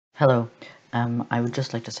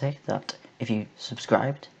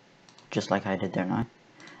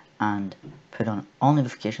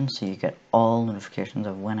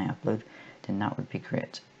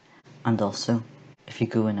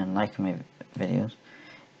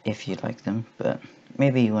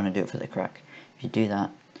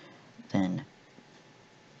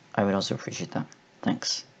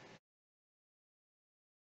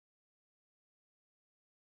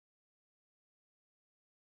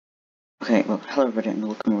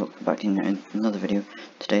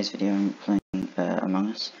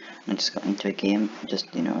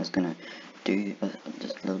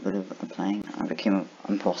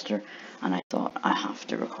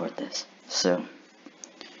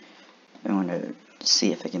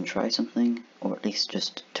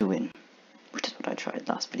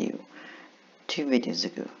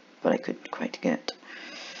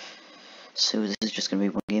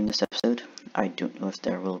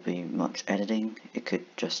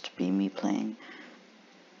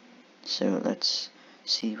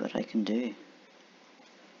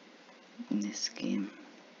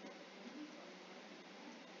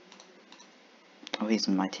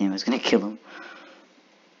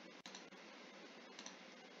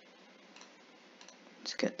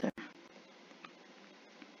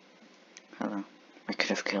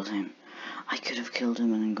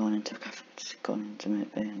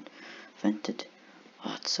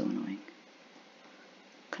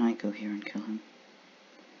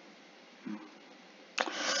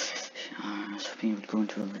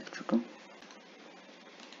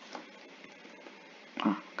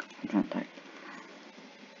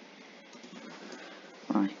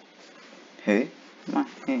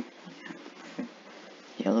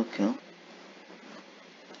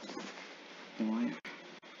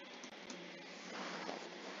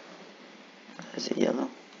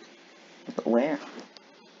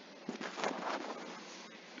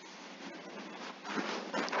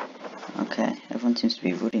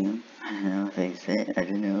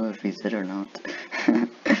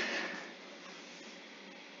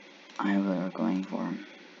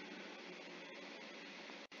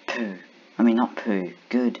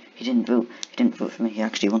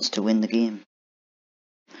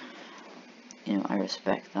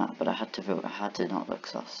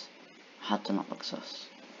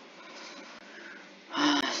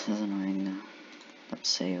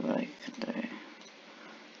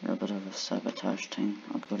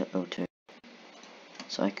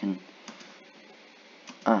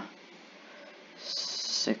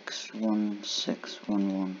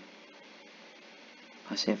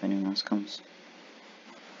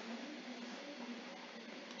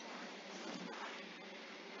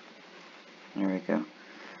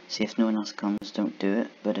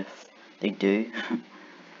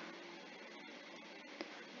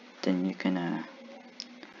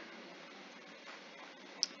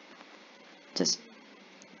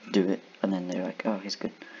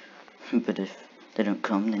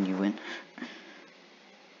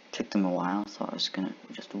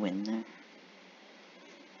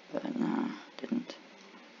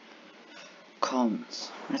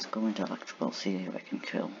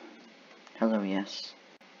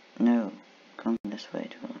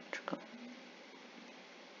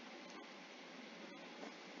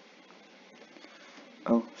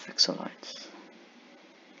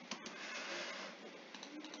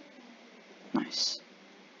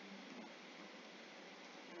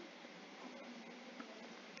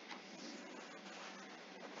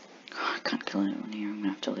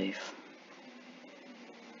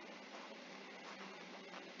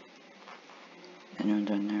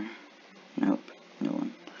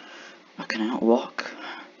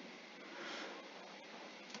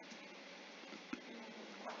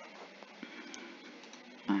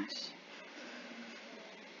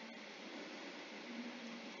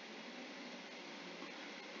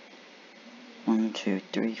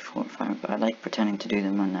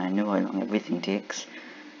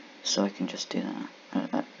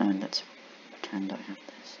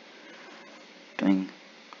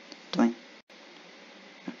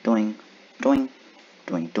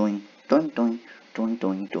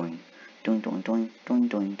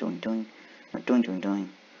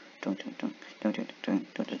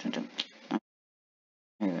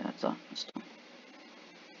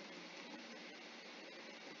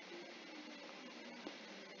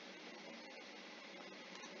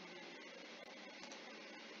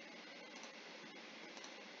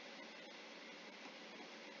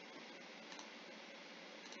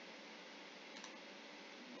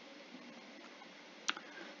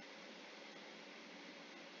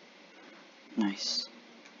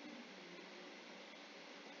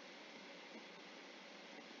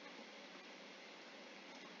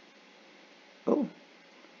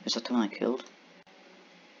Is that the one I killed?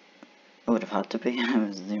 It would have had to be. I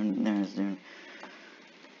was doing.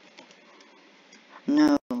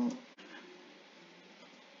 No.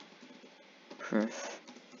 Proof.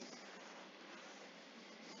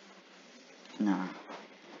 No.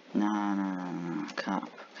 No. Cap.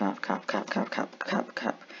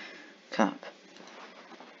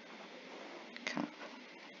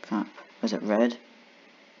 Was it red?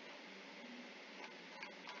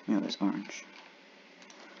 No, it was orange.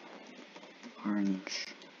 Orange.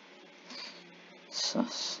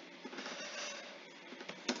 Sus.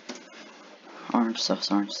 Orange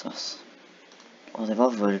sus. Oh, they've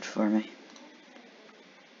all voted for me.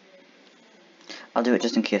 I'll do it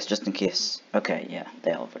just in case. Okay, yeah,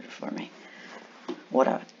 they all voted for me. What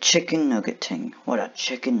a chicken nugget ting.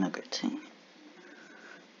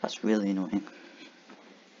 That's really annoying.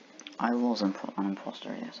 I was an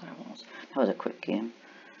imposter, yes I was. That was a quick game.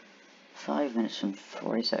 5 minutes and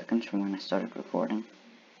 40 seconds from when I started recording.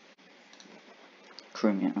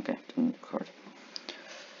 Chromium, okay, didn't record.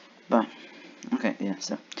 Bye. Okay, yeah,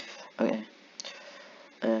 so, okay.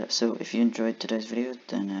 So if you enjoyed today's video,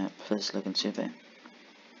 then please look and sube.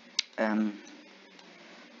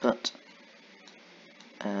 But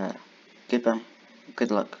goodbye,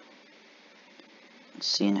 good luck,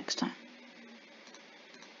 see you next time.